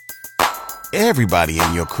Everybody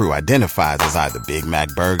in your crew identifies as either Big Mac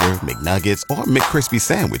Burger, McNuggets, or McCrispy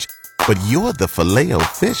Sandwich. But you're the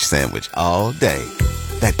Filet-O-Fish Sandwich all day.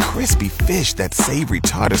 That crispy fish, that savory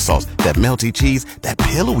tartar sauce, that melty cheese, that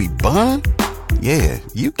pillowy bun. Yeah,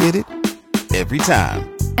 you get it. Every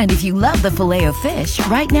time. And if you love the Filet-O-Fish,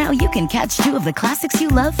 right now you can catch two of the classics you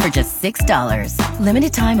love for just $6.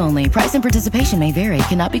 Limited time only. Price and participation may vary.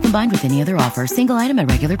 Cannot be combined with any other offer. Single item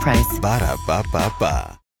at regular price.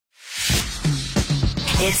 Ba-da-ba-ba-ba.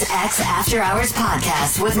 It's X After Hours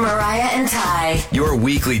Podcast with Mariah and Ty. Your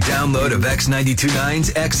weekly download of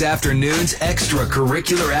X92.9's X Afternoons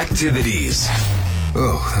extracurricular activities.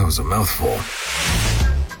 Oh, that was a mouthful.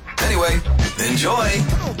 Anyway, enjoy.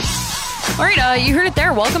 All right, you heard it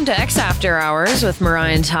there. Welcome to X After Hours with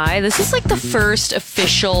Mariah and Ty. This is like the first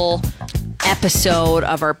official episode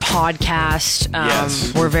of our podcast.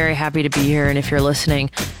 Yes. We're very happy to be here, and if you're listening,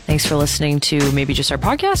 thanks for listening to maybe just our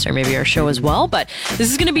podcast or maybe our show as well. But this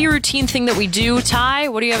is going to be a routine thing that we do. Ty,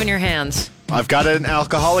 what do you have in your hands? I've got an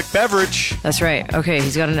alcoholic beverage. That's right. Okay,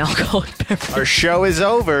 he's got an alcoholic beverage. Our show is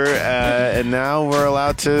over, and now we're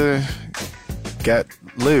allowed to get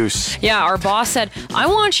loose. Yeah, our boss said, I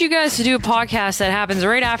want you guys to do a podcast that happens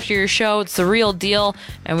right after your show. It's the real deal.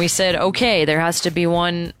 And we said, okay, there has to be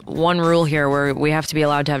one rule here where we have to be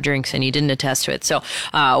allowed to have drinks, and you didn't attest to it. So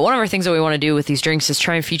one of our things that we want to do with these drinks is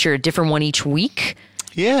try and feature a different one each week.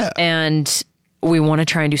 Yeah. And we want to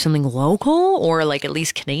try and do something local or like at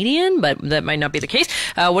least Canadian, but that might not be the case.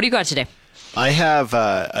 What do you got today? I have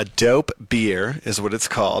a dope beer, is what it's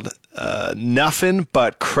called. Nuffin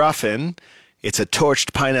but Cruffin. It's a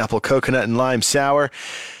torched pineapple, coconut, and lime sour.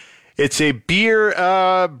 It's a beer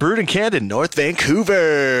brewed in Canada, North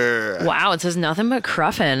Vancouver. Wow, it says nothing but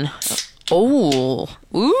Cruffin. Oh,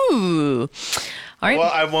 ooh. All right.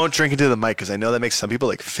 Well, I won't drink into the mic because I know that makes some people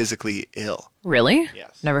like physically ill. Really?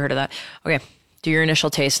 Yes. Never heard of that. Okay, do your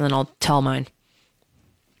initial taste and then I'll tell mine.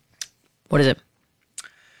 What is it?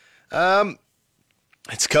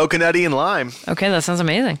 It's coconutty and lime. Okay, that sounds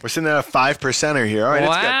amazing. We're sitting at a 5%er here. All right,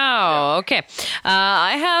 it's good. Wow. Okay.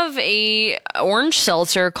 I have a orange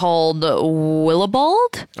seltzer called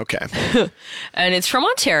Willibald, Okay. and it's from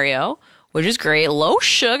Ontario, which is great. Low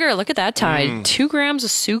sugar. Look at that, Ty. 2 grams of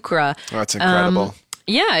sucra. Oh, that's incredible.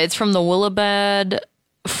 Yeah, it's from the Willibald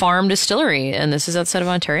Farm Distillery, and this is outside of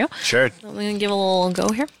Ontario. Sure. I'm going to give a little go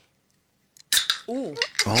here. Ooh.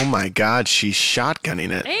 Oh my God, she's shotgunning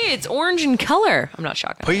it. Hey, it's orange in color. I'm not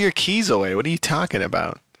shotgunning. Put your keys away. What are you talking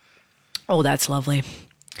about? Oh, that's lovely.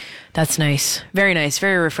 That's nice. Very nice.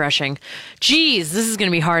 Very refreshing. Geez, this is going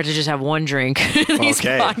to be hard to just have one drink.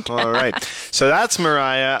 Okay. All right. So that's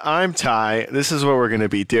Mariah. I'm Ty. This is what we're going to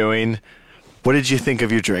be doing. What did you think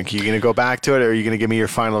of your drink? Are you going to go back to it, or are you going to give me your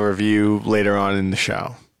final review later on in the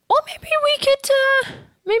show? Well, maybe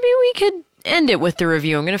we could end it with the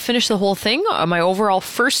review. I'm going to finish the whole thing. My overall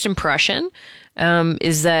first impression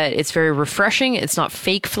is that it's very refreshing. It's not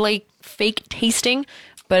fake tasting,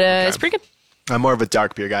 but it's pretty good. I'm more of a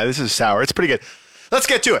dark beer guy. This is sour. It's pretty good. Let's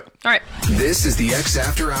get to it. All right. This is the X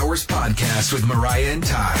After Hours Podcast with Mariah and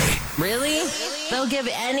Ty. Really? They'll give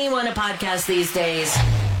anyone a podcast these days.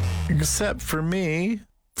 Except for me.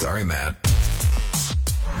 Sorry, Matt.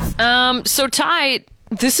 So Ty,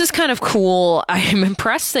 this is kind of cool. I am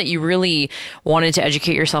impressed that you really wanted to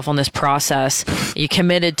educate yourself on this process. You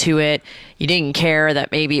committed to it. You didn't care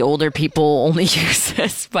that maybe older people only use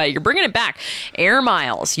this, but you're bringing it back. Air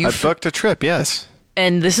Miles. I booked a trip, yes.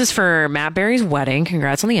 And this is for Matt Berry's wedding.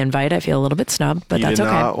 Congrats on the invite. I feel a little bit snubbed, but that's You did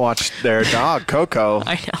okay. not watch their dog, Coco.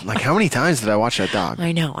 I know. Like, how many times did I watch that dog?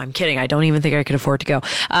 I know. I'm kidding. I don't even think I could afford to go.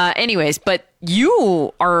 Anyways, but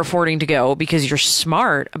you are affording to go because you're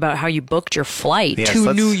smart about how you booked your flight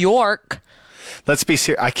to New York. Let's be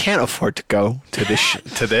serious. I can't afford to go to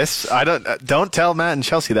this. I don't tell Matt and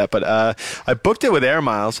Chelsea that, but I booked it with Air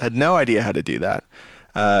Miles. Had no idea how to do that.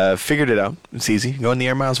 Figured it out. It's easy. Go on the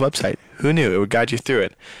Air Miles website. Who knew? It would guide you through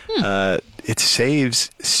it. It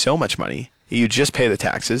saves so much money. You just pay the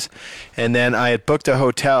taxes. And then I had booked a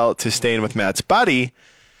hotel to stay in with Matt's buddy.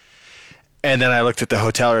 And then I looked at the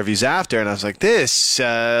hotel reviews after, and I was like, this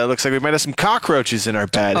looks like we might have some cockroaches in our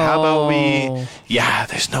bed. How about we... Yeah,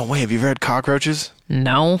 there's no way. Have you ever had cockroaches?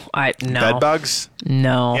 No. Bed bugs?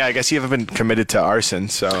 No. Yeah, I guess you haven't been committed to arson,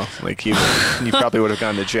 so like you probably would have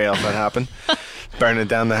gone to jail if that happened. Burning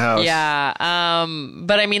down the house. Yeah.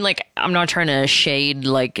 But I mean, like, I'm not trying to shade,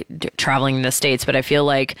 like, traveling in the States, but I feel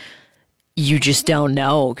like you just don't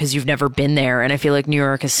know because you've never been there. And I feel like New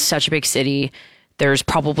York is such a big city. There's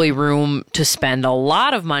probably room to spend a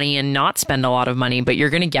lot of money and not spend a lot of money, but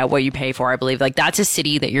you're going to get what you pay for, I believe. Like, that's a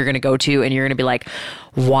city that you're going to go to and you're going to be like,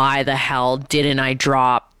 why the hell didn't I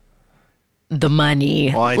drop the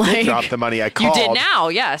money. Well, I did drop the money. I called. You did now,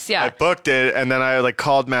 yes, yeah. I booked it, and then I like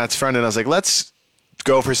called Matt's friend, and I was like, let's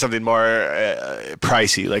go for something more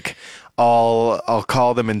pricey. Like, I'll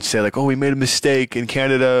call them and say like, oh, we made a mistake in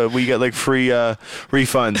Canada. We get like free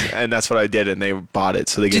refunds, and that's what I did, and they bought it.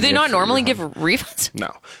 So they do they not normally give refunds?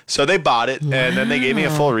 No. So they bought it, and then they gave me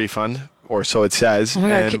a full refund, or so it says. Oh my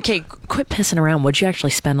God. Okay, quit pissing around. What'd you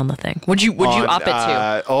actually spend on the thing? Would you up it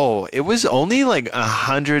to? Oh, it was only like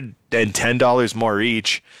 $110 more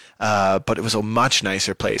each, but it was a much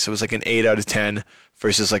nicer place. It was like an 8 out of 10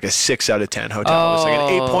 versus like a 6 out of 10 hotel. It was like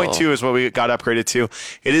an 8.2 is what we got upgraded to.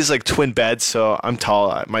 It is like twin beds, so I'm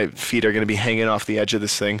tall. My feet are going to be hanging off the edge of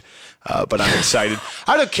this thing. But I'm excited.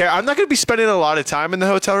 I don't care. I'm not going to be spending a lot of time in the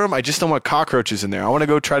hotel room. I just don't want cockroaches in there. I want to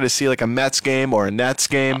go try to see like a Mets game or a Nets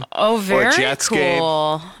game. Oh, very or a Jets cool.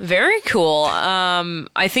 Game. Very cool.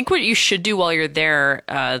 I think what you should do while you're there,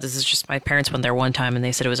 this is just my parents went there one time and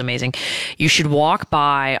they said it was amazing. You should walk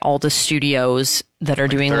by all the studios that are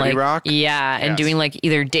doing 30 like, Rock? yeah, and Yes. doing like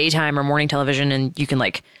either daytime or morning television, and you can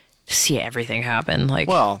like see everything happen. Like,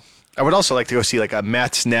 Well, I would also like to go see like a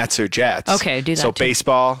Mets, Nets, or Jets. Okay, do that So too.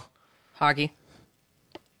 baseball. hockey.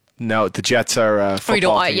 No, the Jets are football Oh, you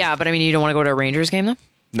don't? team. Yeah, but I mean, you don't want to go to a Rangers game though.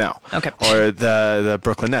 No. Okay. Or the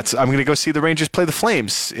Brooklyn Nets. I'm going to go see the Rangers play the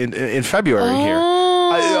Flames in February here.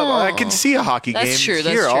 I can see a hockey That's game true, that's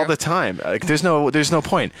here all true. the time. Like, there's no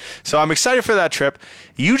point. So I'm excited for that trip.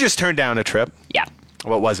 You just turned down a trip. Yeah.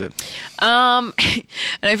 What was it? And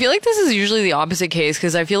I feel like this is usually the opposite case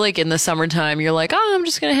because I feel like in the summertime you're like, oh, I'm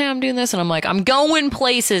just gonna, hey, I'm doing this, and I'm like, I'm going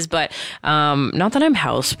places, but not that I'm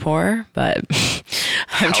house poor, but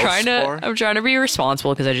I'm trying to be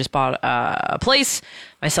responsible because I just bought a place.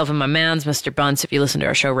 Myself and my man's Mr. Bunce. If you listen to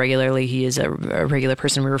our show regularly, he is a regular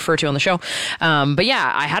person we refer to on the show. But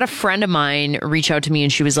yeah, I had a friend of mine reach out to me,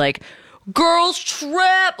 and she was like, girls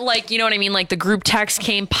trip, like, you know what I mean? Like the group text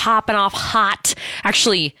came popping off hot.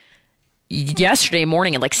 Actually, yesterday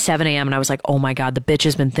morning at like 7 a.m. and I was like, oh my God, the bitch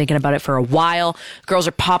has been thinking about it for a while. Girls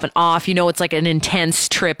are popping off. You know, it's like an intense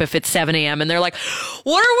trip if it's 7 a.m. and they're like,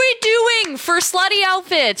 what are we doing for slutty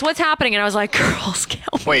outfits? What's happening? And I was like, girls,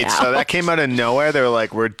 count me Wait, out. so that came out of nowhere? They were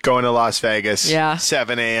like, we're going to Las Vegas. Yeah.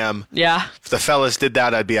 7 a.m. Yeah. If the fellas did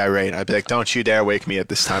that, I'd be irate. I'd be like, don't you dare wake me at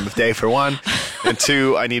this time of day, for one. And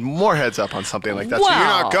two, I need more heads up on something like that. So you're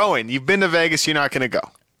Well- not going. You've been to Vegas. You're not going to go.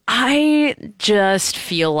 I just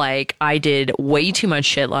feel like I did way too much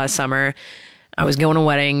shit last summer. I was going to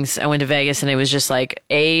weddings. I went to Vegas and it was just like,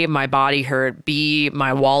 A, my body hurt. B,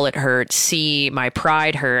 my wallet hurt. C, my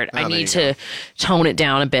pride hurt. I there need you to tone it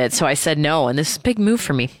down a bit. So I said no. And this is a big move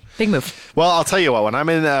for me. Big move. Well, I'll tell you what. When I'm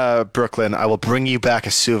in Brooklyn, I will bring you back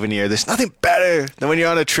a souvenir. There's nothing better than when you're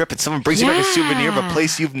on a trip and someone brings you back a souvenir of a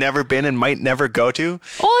place you've never been and might never go to.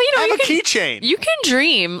 Well, you know, Have you a can, keychain. You can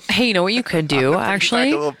dream. Hey, you know what you could do, Back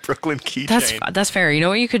actually? a little Brooklyn keychain. That's fair. You know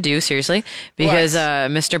what you could do, seriously? Because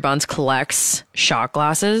Mr. Bunce collects shot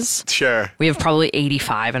glasses. Sure. We have probably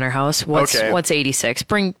 85 in our house. What's 86?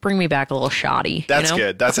 Bring me back a little shoddy. That's you know?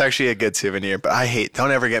 good. That's actually a good souvenir. But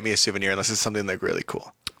don't ever get me a souvenir unless it's something like really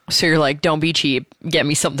cool. So you're like, don't be cheap. Get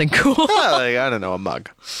me something cool. Like, I don't know, a mug.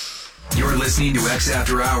 You're listening to X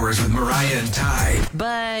After Hours with Mariah and Ty.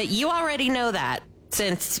 But you already know that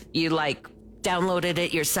since you downloaded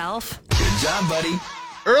it yourself. Good job, buddy.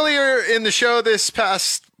 Earlier in the show this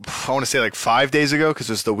past, I want to say like 5 days ago because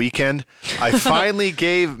it was the weekend, I finally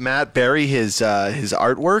gave Matt Berry his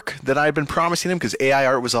artwork that I had been promising him because AI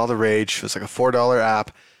art was all the rage. It was like a $4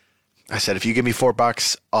 app. I said, if you give me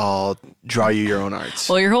 $4, I'll draw you your own arts.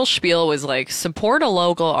 Well, your whole spiel was like, support a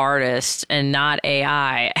local artist and not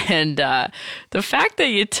AI. And the fact that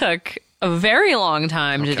you took a very long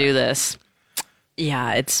time to do this,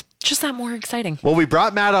 yeah, it's just that more exciting. Well, we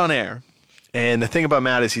brought Matt on air. And the thing about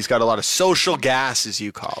Matt is he's got a lot of social gas, as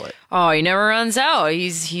you call it. Oh, he never runs out.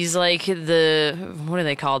 He's like what do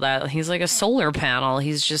they call that? He's like a solar panel.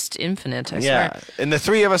 He's just infinite, I swear. And the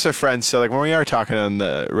three of us are friends, so like when we are talking on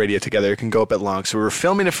the radio together, it can go a bit long. So we were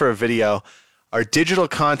filming it for a video. Our digital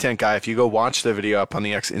content guy, if you go watch the video up on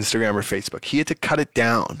the Instagram or Facebook, he had to cut it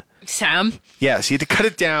down. Sam? Yes, he had to cut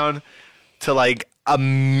it down to like a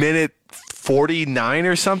minute 49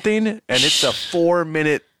 or something, and it's a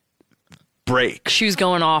 4-minute break. She was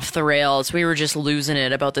going off the rails. We were just losing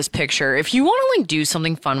it about this picture. If you want to do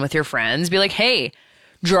something fun with your friends, be like, hey,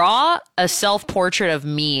 draw a self-portrait of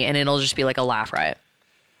me, and it'll just be like a laugh riot.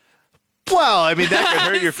 Well, I mean, that could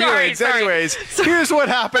hurt your Sorry, feelings. Anyways, here's what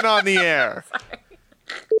happened on the air.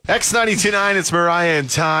 X92.9, it's Mariah and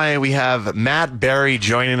Ty. We have Matt Berry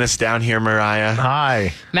joining us down here, Mariah.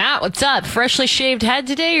 Hi. Matt, what's up? Freshly shaved head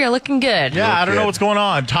today? You're looking good. Yeah, I don't know good. what's going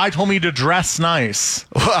on. Ty told me to dress nice.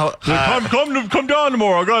 Well, Come down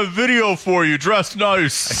tomorrow. I got a video for you. Dress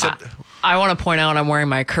nice. I want to point out I'm wearing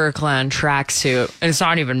my Kirkland tracksuit. And it's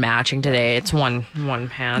not even matching today. It's one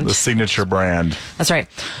pant. The signature brand. That's right.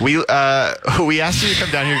 we asked you to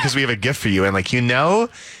come down here because we have a gift for you. And,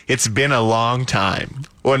 it's been a long time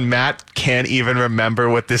when Matt can't even remember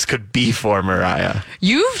what this could be for, Mariah.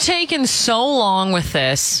 You've taken so long with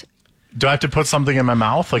this. Do I have to put something in my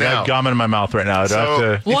mouth? Like, I No. have gum in my mouth right now. Do I have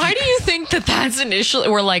to... Why do you think that's initially?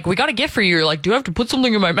 We're like, we got a gift for you. You're like, do I have to put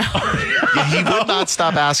something in my mouth? He would not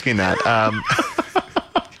stop asking that.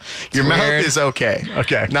 Your mouth weird. is okay.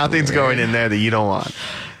 Okay. Nothing's going in there that you don't want.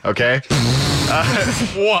 Okay?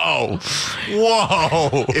 Whoa.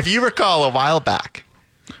 If you recall, a while back,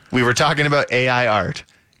 we were talking about AI art,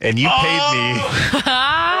 and you paid me.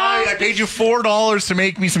 I paid you $4 to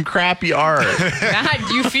make me some crappy art. Matt,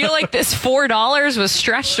 do you feel like this $4 was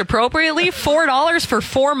stretched appropriately? $4 for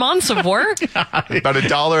 4 months of work? About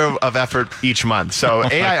 $1 of effort each month. So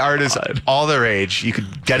AI art is all the rage. You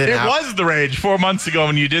could get it It out. was the rage 4 months ago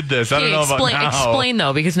when you did this. I don't know about now. Explain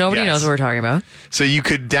though, because nobody Yes. knows what we're talking about. So you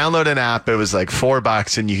could download an app. It was like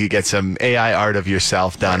 $4, and you could get some AI art of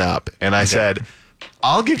yourself done up. And I said,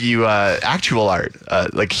 I'll give you actual art,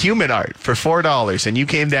 like human art, for $4. And you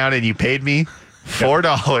came down and you paid me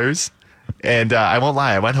 $4. And I won't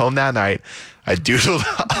lie, I went home that night. I doodled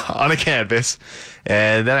on a canvas,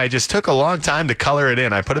 and then I just took a long time to color it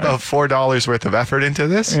in. I put about $4 worth of effort into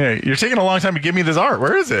this. Yeah, you're taking a long time to give me this art.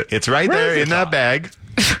 Where is it? It's right Where there is it, in that Tom? bag.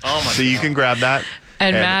 So you can grab that.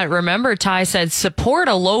 And Matt, remember, Ty said support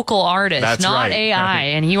a local artist, That's not right. AI.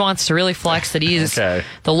 And he wants to really flex that he's Okay.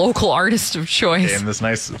 the local artist of choice. In this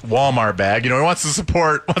nice Walmart bag. He wants to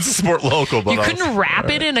support local, but You couldn't wrap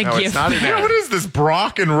it in a No, it's gift not in bag. there. What is this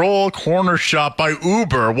Brock and Roll Corner Shop by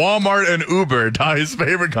Uber? Walmart and Uber, Ty's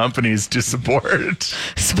favorite companies to support.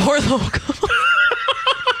 Support local.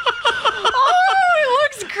 Oh,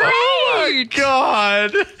 it looks great. Oh my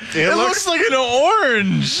God. It looks like an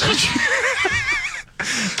orange.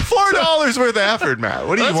 $4 worth of effort, Matt.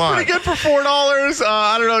 What do you That's want? pretty good for $4.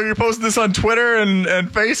 I don't know. You're posting this on Twitter and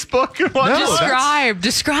Facebook and whatnot.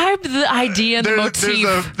 Describe the idea and the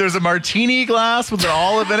motif. There's a martini glass with an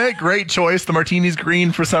olive in it. Great choice. The martini's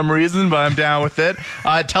green for some reason, but I'm down with it.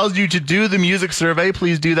 It tells you to do the music survey.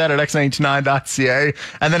 Please do that at x99.ca.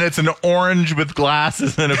 And then it's an orange with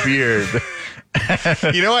glasses and a beard.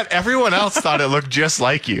 You know what? Everyone else thought it looked just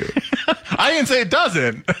like you. I didn't say it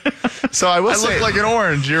doesn't. So I will I say, look like an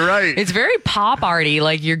orange. You're right. It's very pop arty.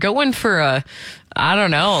 Like you're going for I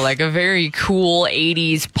don't know, like a very cool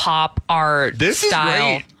 80s pop art This style. is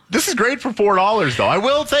great. This is great for $4, though. I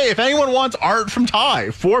will say, if anyone wants art from Ty,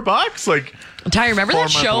 $4, like. Ty, remember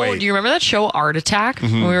that 4 month show? wait. Do you remember that show Art Attack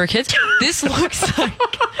when we were kids? This looks like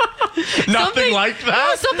Nothing something- like that?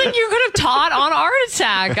 No, something you could have taught on Art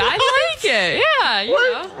Attack. I like it. Yeah, you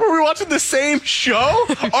know. Were we watching the same show?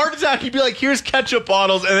 Art Attack, you'd be like, here's ketchup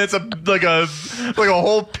bottles, and it's like a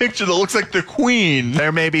whole picture that looks like the Queen.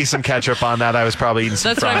 there may be some ketchup on that. I was probably eating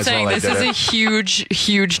some That's what I'm fries saying. while I This did is it. a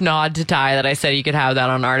huge nod to Ty that I said you could have that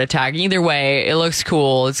on Art Attack. Either way, it looks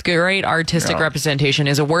cool. It's great artistic representation.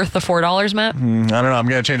 Is it worth the $4, Matt? I don't know. I'm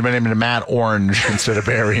going to change my name to Matt Orange instead of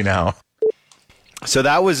Barry now. So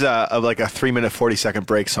that was like a 3-minute 40-second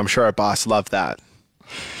break. So I'm sure our boss loved that.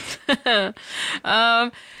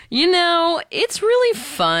 It's really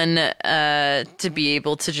fun to be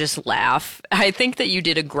able to just laugh. I think that you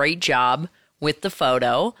did a great job with the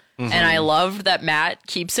photo. And I love that Matt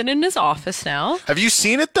keeps it in his office now. Have you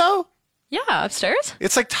seen it though? Yeah, upstairs.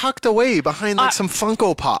 It's like tucked away behind like some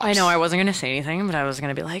Funko Pops. I know I wasn't going to say anything, but I was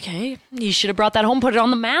going to be like, hey, you should have brought that home, put it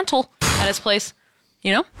on the mantle at his place.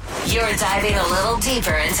 You know? You're diving a little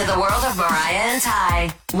deeper into the world of Mariah and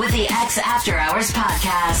Ty with the X After Hours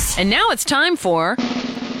podcast. And now it's time for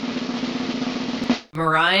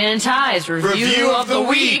Mariah and Ty's Review of the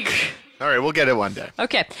Week. All right, we'll get it one day.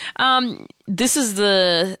 Okay. This is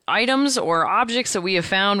the items or objects that we have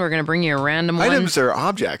found. We're going to bring you a random one. Items are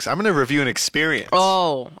objects. I'm going to review an experience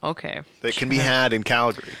Oh, okay. that can be had in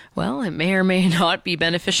Calgary. Well, it may or may not be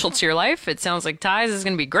beneficial to your life. It sounds like Ty's is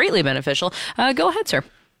going to be greatly beneficial. Go ahead, sir.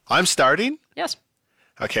 I'm starting? Yes.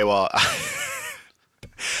 Okay, well,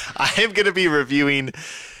 I am going to be reviewing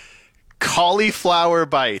cauliflower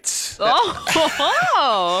bites.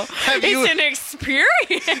 Oh, Have you- it's an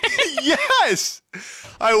experience. Yes!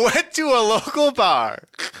 I went to a local bar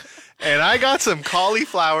And I got some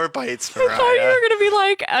cauliflower bites, Mariah. I thought you were going to be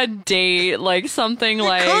like a date, like something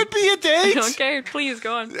like... Could be a date. Okay, please,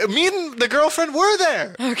 go on. Me and the girlfriend were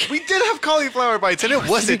there. Okay. We did have cauliflower bites, and it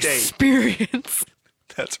was a date. Experience.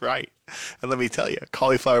 That's right. And let me tell you,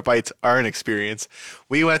 cauliflower bites are an experience.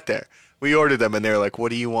 We went there. We ordered them, and they were like, what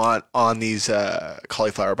do you want on these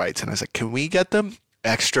cauliflower bites? And I was like, can we get them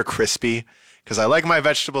extra crispy? Because I like my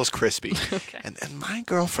vegetables crispy. Okay. And my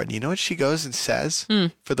girlfriend, you know what she goes and says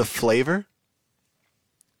for the flavor?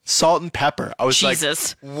 Salt and pepper. I was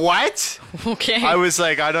Jesus. like, what? Okay. I was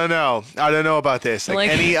like, I don't know. I don't know about this.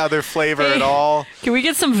 Like any other flavor at all. Can we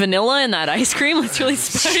get some vanilla in that ice cream? Let's really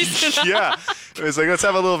spice it up. Yeah. It was like, let's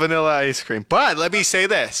have a little vanilla ice cream. But let me say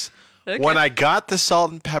this. Okay. When I got the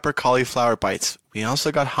salt and pepper cauliflower bites, we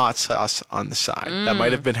also got hot sauce on the side. That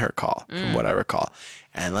might have been her call, from what I recall.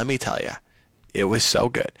 And let me tell you, it was so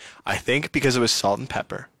good. I think because it was salt and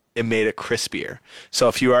pepper, it made it crispier. So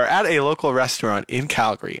if you are at a local restaurant in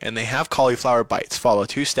Calgary and they have cauliflower bites, follow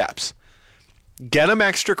 2 steps. Get them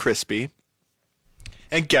extra crispy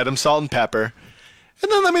and get them salt and pepper.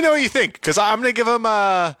 And then let me know what you think. Because I'm going to give them,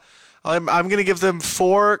 I'm going to give them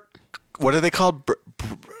 4, what are they called?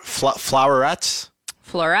 Flowerettes?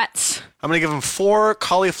 Florets. I'm going to give them 4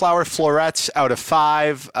 cauliflower florets out of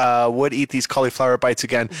 5. Would eat these cauliflower bites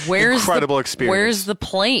again. Incredible experience. Where's the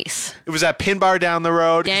place? It was at Pin Bar down the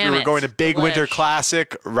road. Damn we were it. going to Big Winter Delish.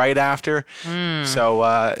 Classic right after. So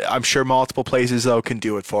I'm sure multiple places, though, can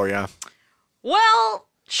do it for you. Well,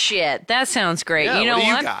 shit, that sounds great. Yeah, you know what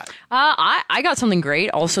what? do you got? I got something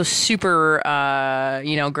great. Also super,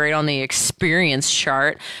 great on the experience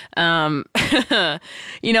chart. This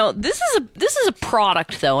is a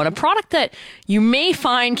product though, and a product that you may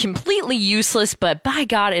find completely useless, but by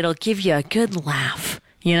God, it'll give you a good laugh.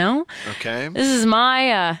 You know? Okay. This is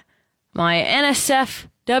my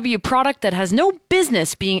NSFW product that has no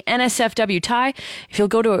business being NSFW Ty. If you'll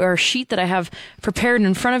go to our sheet that I have prepared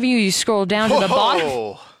in front of you, you scroll down to the bottom.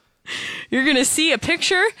 Oh, You're going to see a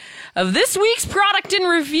picture of this week's product in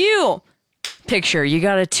review. Picture, you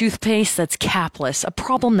got a toothpaste that's capless, a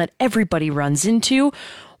problem that everybody runs into.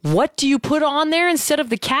 What do you put on there instead of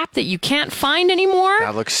the cap that you can't find anymore?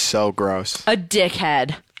 that looks so gross. A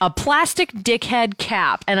dickhead. A plastic dickhead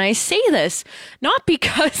cap. And I say this not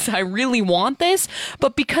because I really want this,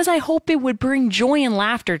 but because I hope it would bring joy and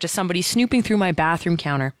laughter to somebody snooping through my bathroom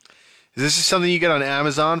counter. This is something you get on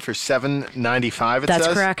Amazon for $7.95, it That's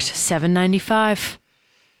says? correct. $7.95.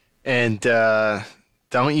 And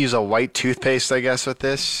don't use a white toothpaste, I guess, with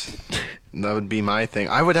this. That would be my thing.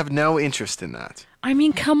 I would have no interest in that. I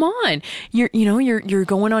mean, come on. You're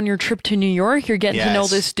going on your trip to New York. You're getting to know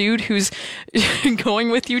Yes. this dude who's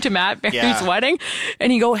going with you to Matt Berry's Yeah. wedding.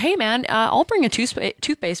 And you go, hey, man, I'll bring a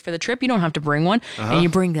toothpaste for the trip. You don't have to bring one. And you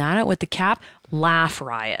bring that out with the cap. Laugh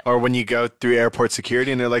riot. Or when you go through airport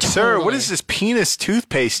security and they're like, sir, what Totally. is this penis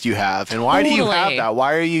toothpaste you have? And why do you have Totally. that?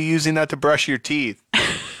 Why are you using that to brush your teeth?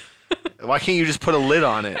 Why can't you just put a lid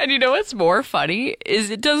on it? And you know what's more funny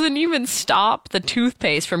is it doesn't even stop the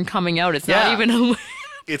toothpaste from coming out. It's Yeah. not even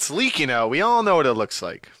It's leaking out. We all know what it looks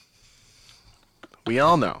like. We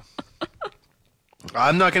all know.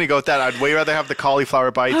 I'm not going to go with that. I'd way rather have the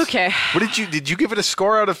cauliflower bites. Okay. What did you give it a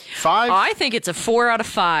score out of 5? I think it's a 4 out of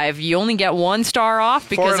 5. You only get 1 star off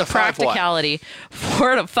because out of of 5 what? practicality.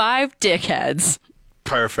 4 out of 5 dickheads.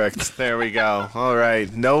 Perfect. There we go. All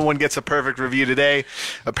right. No one gets a perfect review today.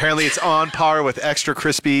 Apparently, it's on par with extra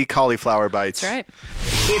crispy cauliflower bites. That's right.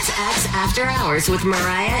 It's X After Hours with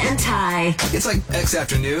Mariah and Ty. It's like X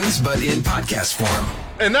Afternoons, but in podcast form.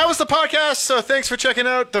 And that was the podcast. So thanks for checking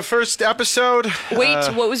out the first episode. Wait,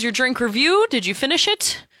 what was your drink review? Did you finish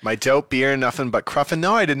it? My dope beer, nothing but cruffin.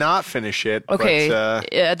 No, I did not finish it. Okay.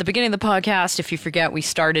 But, At the beginning of the podcast, if you forget, we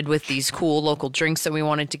started with these cool local drinks that we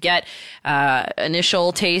wanted to get.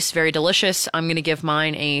 Initial taste, very delicious. I'm going to give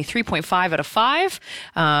mine a 3.5 out of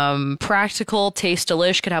 5. Practical, taste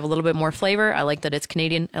delish, could have a little bit more flavor. I like that it's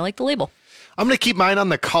Canadian. I like the label. I'm going to keep mine on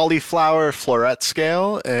the cauliflower floret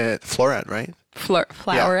scale. Floret, right? Flower.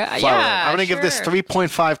 flower. Yeah, I'm going to give this sure.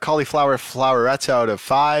 3.5 cauliflower flowerets out of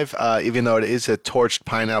 5, even though it is a torched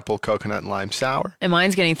pineapple, coconut, and lime sour. And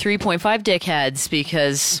mine's getting 3.5 dickheads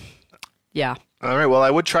because, yeah. All right, well, I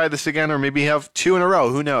would try this again or maybe have 2 in a row.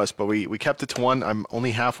 Who knows? But we kept it to 1. I'm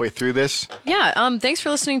only halfway through this. Yeah, thanks for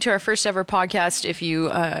listening to our first ever podcast. If you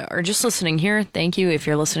are just listening here, thank you. If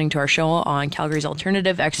you're listening to our show on Calgary's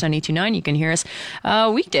Alternative, X92.9, you can hear us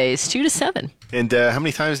weekdays, 2 to 7. And how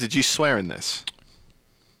many times did you swear in this?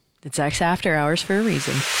 It's X After Hours for a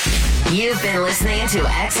reason. You've been listening to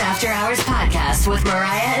X After Hours podcast with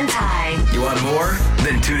Mariah and Ty. You want more?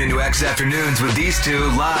 Then tune into X Afternoons with these two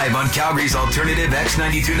live on Calgary's alternative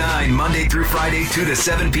X92.9 Monday through Friday 2 to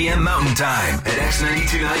 7 p.m. Mountain Time at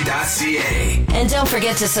x929.ca. And don't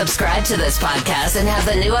forget to subscribe to this podcast and have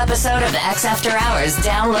the new episode of X After Hours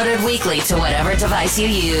downloaded weekly to whatever device you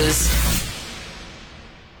use.